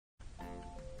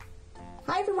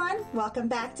Hi everyone, welcome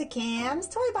back to Cam's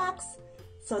Toy Box.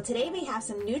 So today we have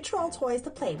some new troll toys to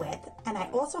play with, and I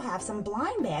also have some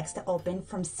blind bags to open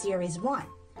from Series 1.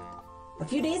 A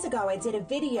few days ago I did a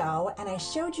video and I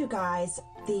showed you guys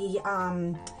the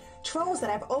trolls that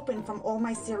I've opened from all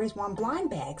my Series 1 blind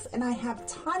bags, and I have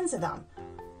tons of them.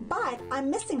 But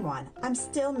I'm missing one. I'm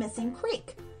still missing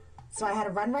Creek. So I had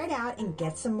to run right out and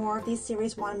get some more of these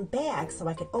Series 1 bags so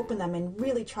I could open them and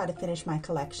really try to finish my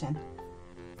collection.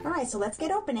 Alright, so let's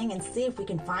get opening and see if we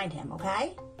can find him,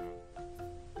 okay?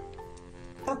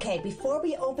 Okay, before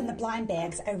we open the blind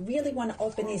bags, I really want to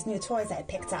open these new toys I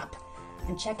picked up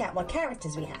and check out what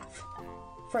characters we have.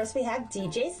 First we have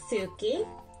DJ Suki,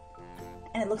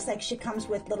 and it looks like she comes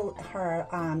with her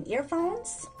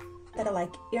earphones that are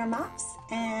like earmuffs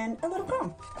and a little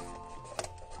comb.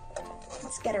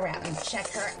 Let's get her out and check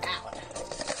her out.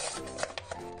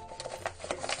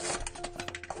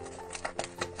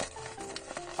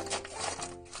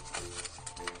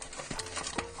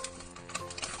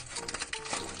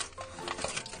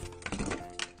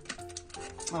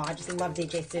 Oh, I just love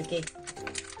DJ Suki.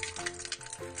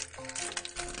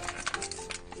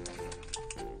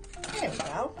 There we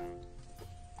go.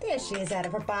 There she is out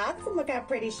of her box, and look how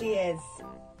pretty she is.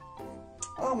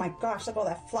 Oh my gosh, look at all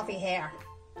that fluffy hair.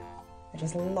 I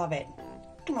just love it.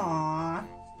 Aww,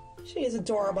 she is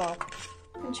adorable.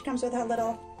 And she comes with her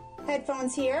little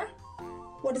headphones here.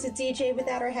 What is a DJ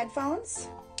without her headphones?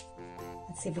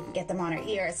 Let's see if we can get them on her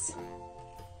ears.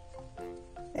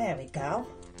 There we go.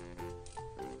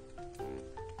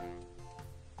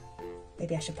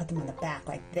 Maybe I should put them on the back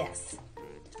like this.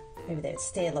 Maybe they'd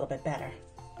stay a little bit better.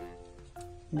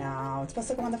 No, it's supposed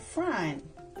to go on the front.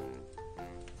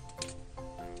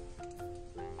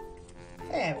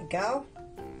 There we go.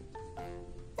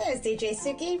 There's DJ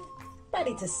Suki,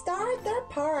 ready to start their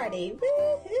party.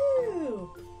 Woohoo!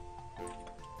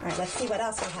 Alright, let's see what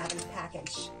else we have in the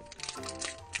package.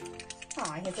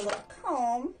 Oh, here's a little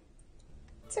comb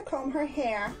to comb her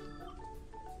hair.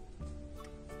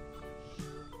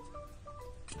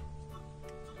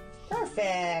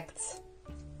 Perfect.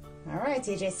 Alright,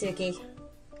 DJ Suki.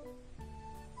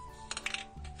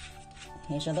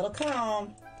 Here's your little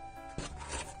comb.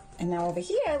 And now over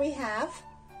here we have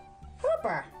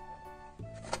Harper.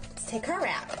 Let's take her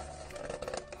out.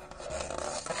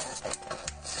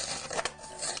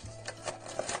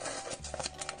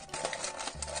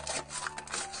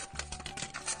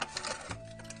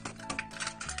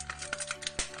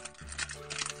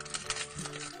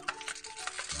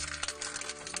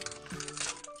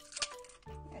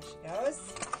 There she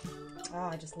goes. Oh,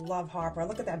 I just love Harper.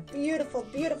 Look at that beautiful,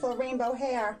 beautiful rainbow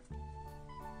hair.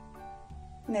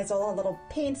 And there's all her little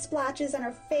paint splotches on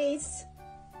her face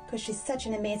because she's such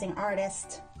an amazing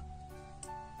artist.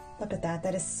 Look at that.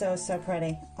 That is so, so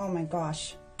pretty. Oh my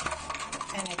gosh.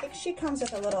 And I think she comes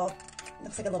with a little,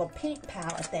 looks like a little paint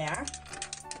palette there.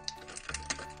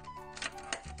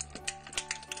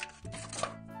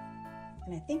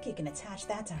 And I think you can attach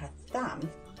that to her thumb.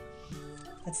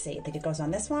 Let's see. I think it goes on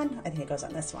this one. I think it goes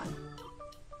on this one.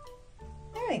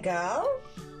 There we go.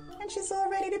 And she's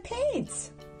all ready to paint.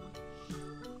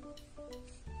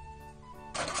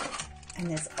 And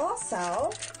there's also,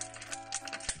 I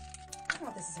don't know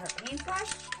if this is her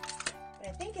paintbrush, but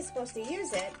I think you're supposed to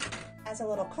use it as a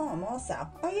little comb also.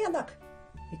 Oh yeah, look.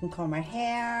 You can comb her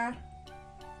hair.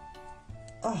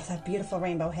 Oh, that beautiful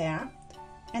rainbow hair.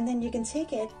 And then you can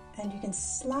take it and you can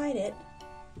slide it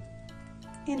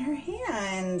in her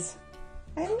hand.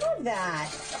 I love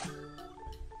that.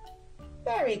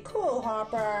 Very cool,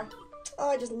 Harper. Oh,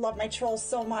 I just love my trolls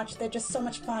so much. They're just so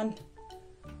much fun.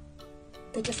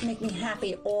 They just make me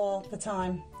happy all the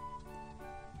time.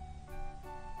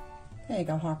 There you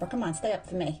go, Harper. Come on, stay up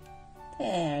for me.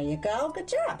 There you go. Good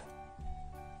job.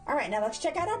 All right, now let's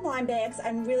check out our blind bags.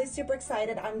 I'm really super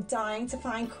excited. I'm dying to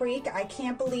find Creek. I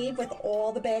can't believe with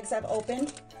all the bags I've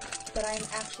opened that I'm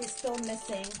actually still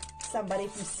missing somebody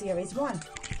from Series 1.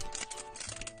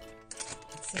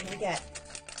 Let's see who we get.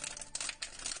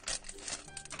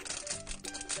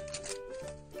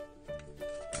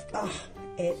 Oh.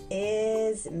 It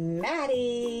is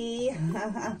Maddie.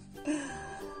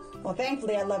 Well,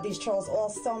 thankfully, I love these trolls all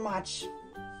so much.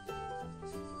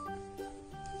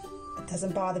 It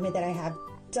doesn't bother me that I have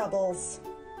doubles.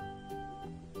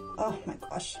 Oh my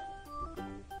gosh.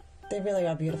 They really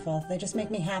are beautiful. They just make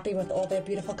me happy with all their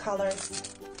beautiful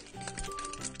colors.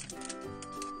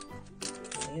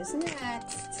 So who's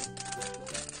next?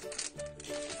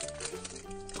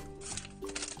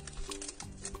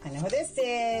 I know who this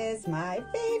is, my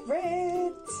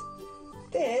favorite.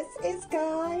 This is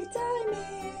Guy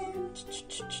Diamond.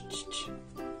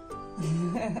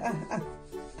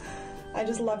 I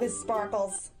just love his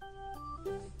sparkles.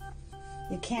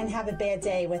 You can't have a bad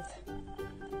day with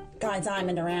Guy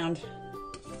Diamond around.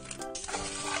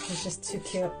 He's just too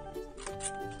cute.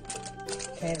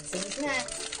 Okay, let's see what's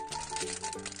next.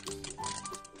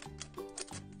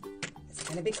 Is it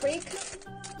gonna be Creek?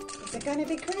 Is it gonna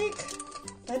be Creek?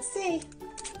 Let's see.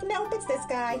 Nope, it's this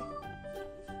guy.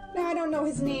 No, I don't know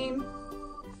his name.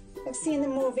 I've seen the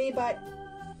movie, but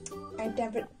I've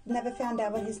never found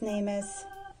out what his name is.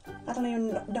 I don't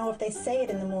even know if they say it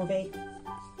in the movie.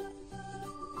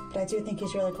 But I do think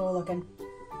he's really cool looking.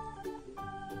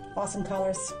 Awesome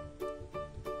colors.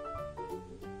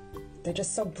 They're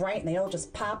just so bright and they all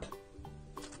just pop.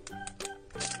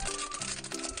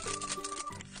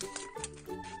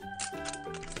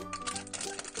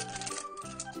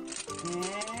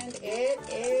 And it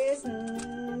is...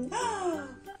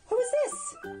 who is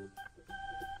this?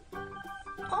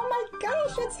 Oh my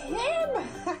gosh, it's him!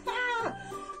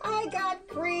 I got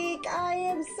Creek. I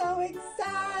am so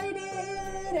excited.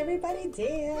 Everybody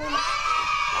dance.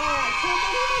 Oh, I can't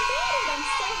believe I got it. I'm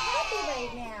so happy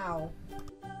right now.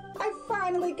 I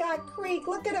finally got Creek.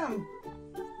 Look at him.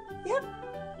 Yep,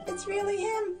 it's really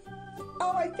him.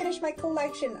 Oh, I finished my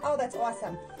collection. Oh, that's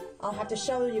awesome. I'll have to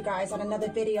show you guys on another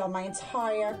video my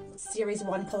entire Series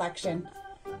 1 collection.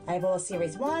 I have all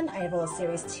Series 1, I have all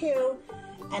Series 2,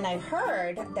 and I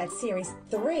heard that Series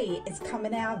 3 is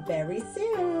coming out very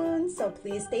soon. So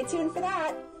please stay tuned for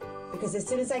that, because as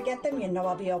soon as I get them, you know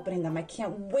I'll be opening them. I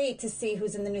can't wait to see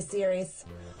who's in the new series.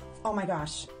 Oh my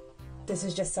gosh. This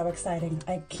is just so exciting.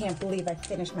 I can't believe I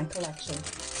finished my collection.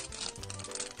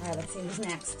 All right, let's see who's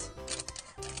next.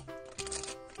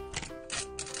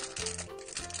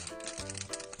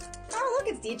 Oh, look,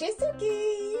 it's DJ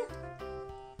Suki.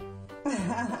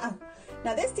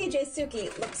 Now, this DJ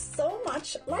Suki looks so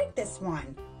much like this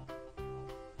one.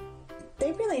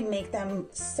 They really make them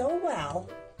so well.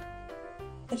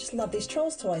 I just love these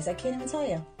Trolls toys. I can't even tell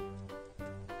you.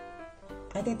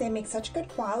 I think they make such good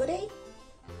quality.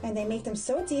 And they make them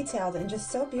so detailed and just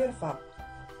so beautiful.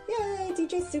 Yay,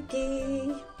 DJ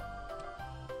Suki!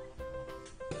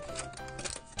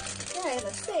 Okay,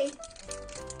 let's see.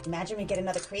 Imagine we get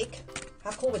another Creek.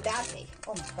 How cool would that be?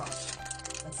 Oh my gosh.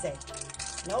 Let's see.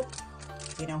 Nope.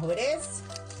 Do you know who it is?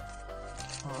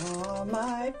 Oh,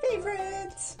 my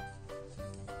favorite!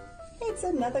 It's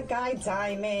another Guy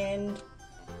Diamond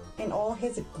in all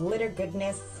his glitter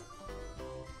goodness.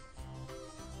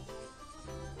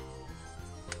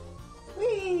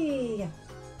 Whee!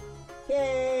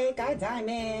 Yay, Guy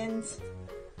Diamond!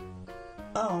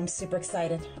 Oh, I'm super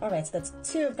excited. All right, so that's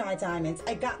 2 of Guy Diamonds.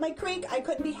 I got my Creek. I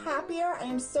couldn't be happier. I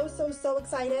am so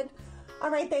excited. All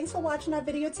right, thanks for watching our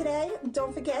video today.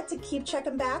 Don't forget to keep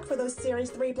checking back for those Series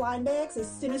 3 blind bags. As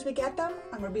soon as we get them,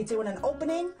 I'm going to be doing an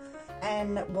opening,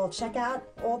 and we'll check out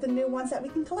all the new ones that we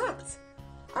can collect.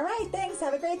 All right, thanks.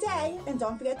 Have a great day. And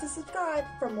don't forget to subscribe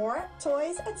for more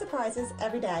toys and surprises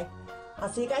every day.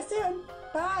 I'll see you guys soon.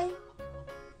 Bye.